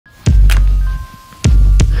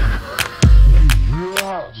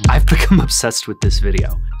become obsessed with this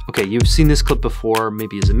video. Okay, you've seen this clip before,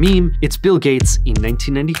 maybe as a meme. It's Bill Gates in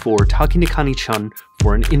 1994 talking to Connie Chung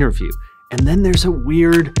for an interview. And then there's a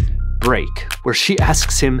weird break where she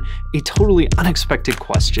asks him a totally unexpected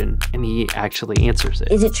question and he actually answers it.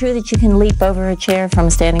 Is it true that you can leap over a chair from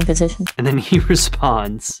a standing position? And then he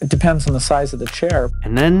responds. It depends on the size of the chair.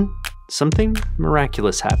 And then something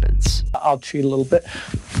miraculous happens. I'll cheat a little bit.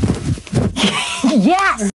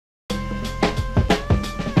 Yes!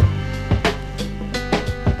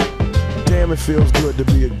 Damn, it feels good to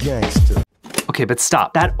be a gangster. Okay, but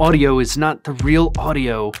stop. That audio is not the real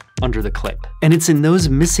audio under the clip. And it's in those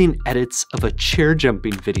missing edits of a chair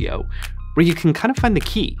jumping video where you can kind of find the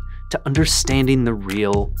key to understanding the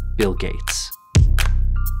real Bill Gates.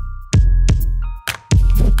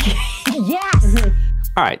 Yes!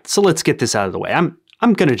 All right, so let's get this out of the way.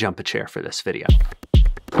 I'm gonna jump a chair for this video.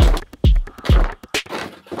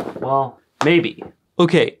 Well, maybe.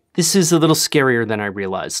 Okay, this is a little scarier than I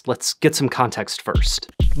realized. Let's get some context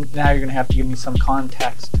first. Now you're gonna have to give me some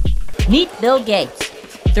context. Meet Bill Gates,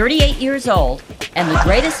 38 years old, and the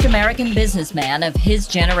greatest American businessman of his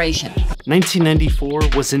generation. 1994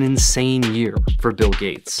 was an insane year for Bill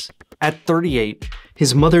Gates. At 38,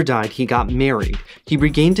 his mother died, he got married, he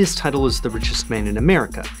regained his title as the richest man in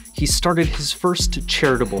America. He started his first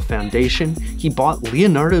charitable foundation, he bought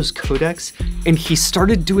Leonardo's Codex, and he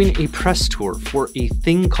started doing a press tour for a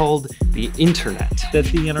thing called the internet. That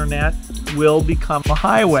the internet will become a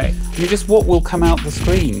highway. Just what will come out the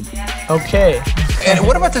screen. Okay. And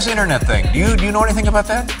what about this internet thing? Do you know anything about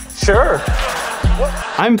that? Sure.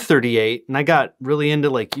 I'm 38 and I got really into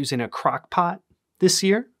like using a crock pot this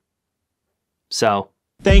year. So,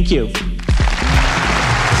 Thank you.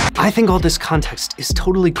 I think all this context is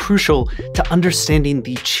totally crucial to understanding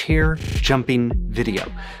the chair jumping video.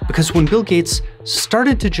 Because when Bill Gates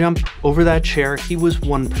started to jump over that chair, he was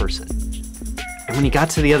one person. And when he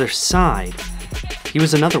got to the other side, he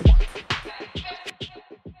was another one.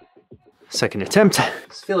 Second attempt. I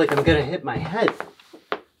just feel like I'm gonna hit my head.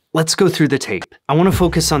 Let's go through the tape. I wanna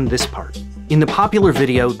focus on this part. In the popular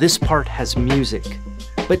video, this part has music.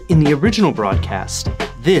 But in the original broadcast,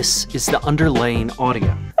 this is the underlaying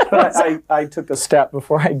audio. I took a step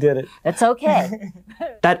before I did it. That's okay.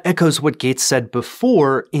 That echoes what Gates said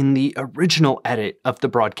before in the original edit of the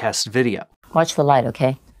broadcast video. Watch the light,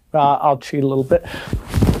 okay? I'll cheat a little bit.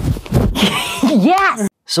 Yes!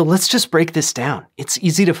 So let's just break this down. It's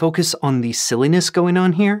easy to focus on the silliness going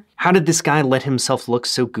on here. How did this guy let himself look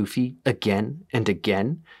so goofy again and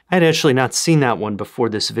again? I had actually not seen that one before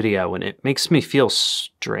this video, and it makes me feel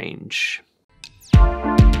strange.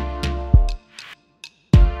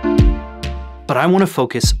 But I want to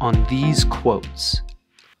focus on these quotes.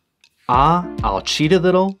 I'll cheat a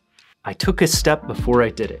little. I took a step before I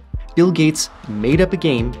did it. Bill Gates made up a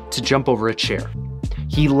game to jump over a chair.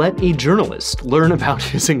 He let a journalist learn about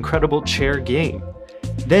his incredible chair game.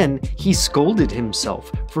 Then he scolded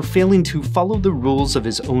himself for failing to follow the rules of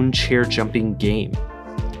his own chair jumping game.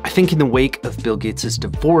 I think in the wake of Bill Gates'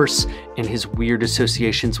 divorce and his weird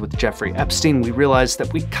associations with Jeffrey Epstein, we realized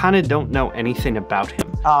that we kind of don't know anything about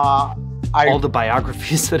him. All the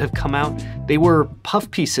biographies that have come out, they were puff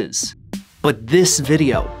pieces. But this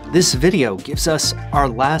video gives us our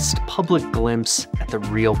last public glimpse at the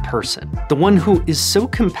real person. The one who is so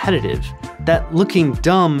competitive that looking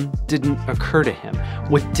dumb didn't occur to him.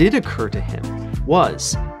 What did occur to him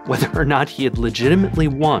was whether or not he had legitimately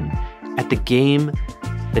won at the game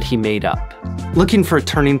that he made up. Looking for a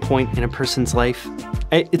turning point in a person's life,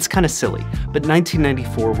 it's kind of silly, but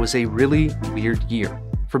 1994 was a really weird year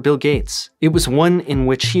for Bill Gates. It was one in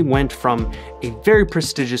which he went from a very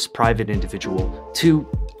prestigious private individual to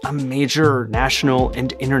a major national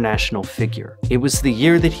and international figure. It was the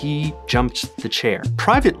year that he jumped the chair.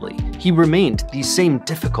 Privately, he remained the same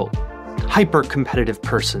difficult, hyper-competitive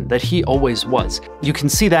person that he always was. You can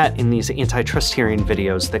see that in these antitrust hearing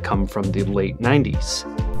videos that come from the late 90s.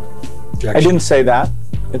 I didn't say that.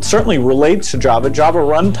 It certainly relates to Java. Java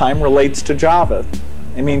runtime relates to Java.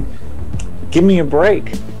 I mean, give me a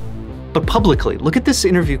break. But publicly, look at this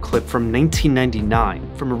interview clip from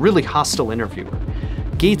 1999 from a really hostile interviewer.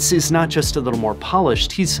 Gates is not just a little more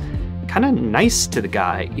polished, he's kind of nice to the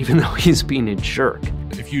guy, even though he's being a jerk.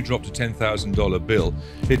 If you dropped a $10,000 bill,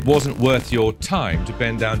 it wasn't worth your time to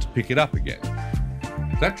bend down to pick it up again.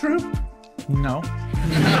 Is that true? No.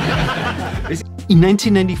 In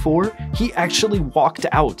 1994, he actually walked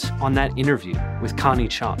out on that interview with Connie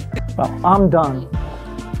Chung. Well, I'm done.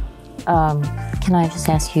 Can I just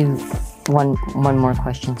ask you one more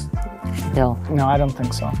question, Bill? No, I don't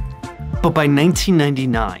think so. But by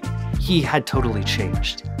 1999, he had totally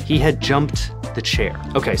changed. He had jumped the chair.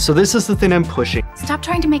 Okay, so this is the thing I'm pushing. Stop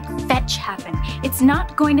trying to make fetch happen. It's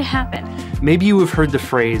not going to happen. Maybe you have heard the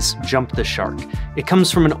phrase, jump the shark. It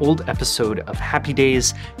comes from an old episode of Happy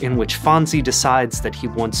Days in which Fonzie decides that he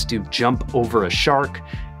wants to jump over a shark.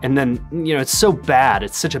 And then, it's so bad,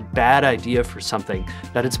 it's such a bad idea for something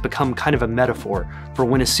that it's become kind of a metaphor for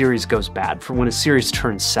when a series goes bad, for when a series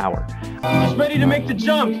turns sour. He's ready to make the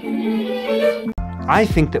jump. I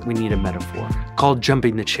think that we need a metaphor called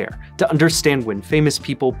jumping the chair to understand when famous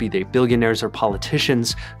people, be they billionaires or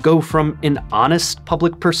politicians, go from an honest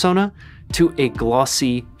public persona to a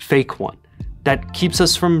glossy fake one that keeps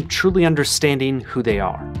us from truly understanding who they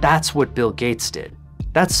are. That's what Bill Gates did.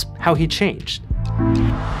 That's how he changed.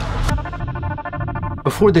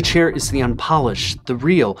 Before the chair is the unpolished, the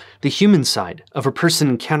real, the human side of a person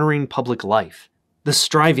encountering public life. The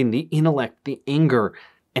striving, the intellect, the anger,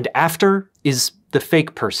 and after is the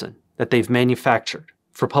fake person that they've manufactured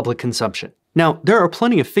for public consumption. Now, there are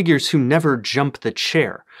plenty of figures who never jump the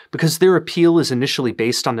chair because their appeal is initially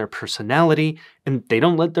based on their personality, and they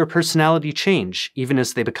don't let their personality change even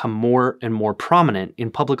as they become more and more prominent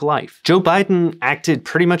in public life. Joe Biden acted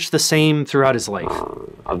pretty much the same throughout his life.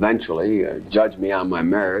 Eventually, judge me on my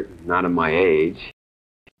merit, not on my age.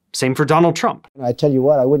 Same for Donald Trump. I tell you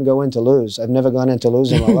what, I wouldn't go in to lose. I've never gone in to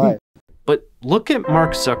lose in my life. But look at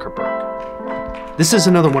Mark Zuckerberg. This is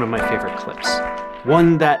another one of my favorite clips.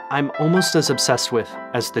 One that I'm almost as obsessed with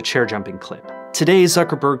as the chair jumping clip. Today,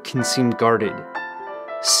 Zuckerberg can seem guarded,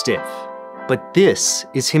 stiff, but this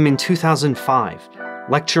is him in 2005,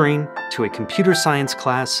 lecturing to a computer science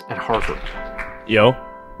class at Harvard. Yo. All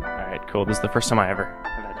right, cool. This is the first time I ever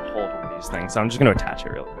have had to hold one of these things, so I'm just gonna attach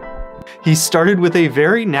it real quick. He started with a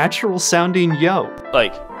very natural sounding yo.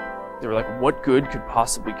 They were like, what good could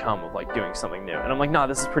possibly come of doing something new? And I'm like, nah,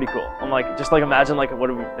 this is pretty cool. I'm like, just imagine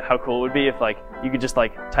how cool it would be if you could just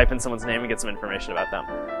type in someone's name and get some information about them.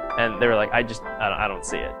 And they were like, I don't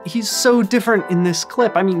see it. He's so different in this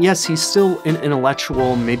clip. I mean, yes, he's still an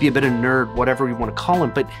intellectual, maybe a bit of nerd, whatever you want to call him,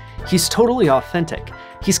 but he's totally authentic.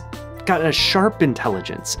 He's got a sharp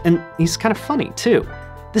intelligence, and he's kind of funny too.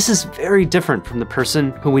 This is very different from the person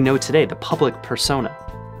who we know today, the public persona.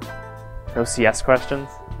 No CS questions?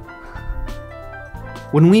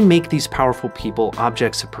 When we make these powerful people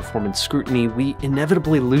objects of performance scrutiny, we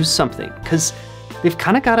inevitably lose something, because they've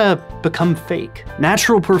kind of got to become fake.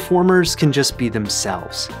 Natural performers can just be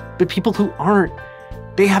themselves, but people who aren't,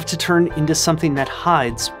 they have to turn into something that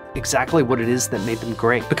hides exactly what it is that made them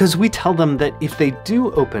great. Because we tell them that if they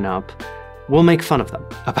do open up, we'll make fun of them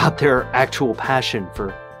about their actual passion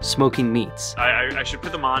for smoking meats. I should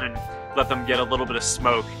put them on and let them get a little bit of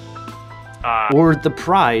smoke. Or the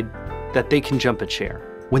pride that they can jump a chair.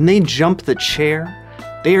 When they jump the chair,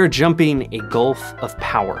 they are jumping a gulf of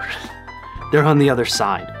power. They're on the other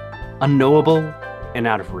side, unknowable and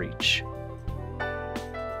out of reach.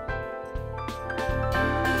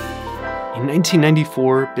 In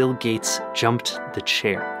 1994, Bill Gates jumped the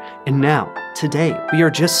chair. And now, today, we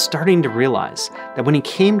are just starting to realize that when he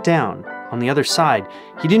came down on the other side,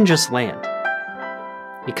 he didn't just land.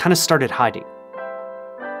 He kind of started hiding.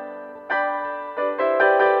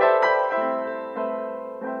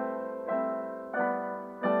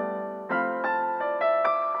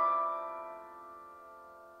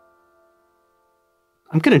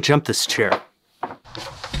 I'm gonna jump this chair.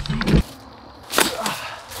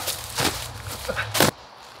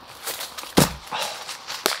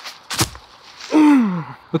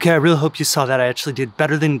 Okay, I really hope you saw that. I actually did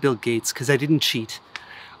better than Bill Gates because I didn't cheat.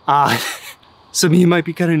 Some of you might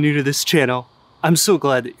be kind of new to this channel. I'm so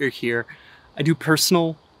glad that you're here. I do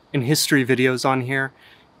personal and history videos on here,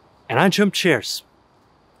 and I jump chairs.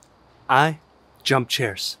 I jump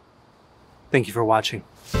chairs. Thank you for watching.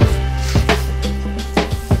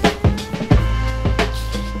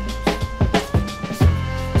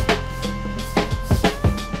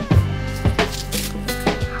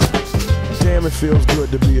 Damn, it feels good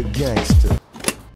to be a gangster.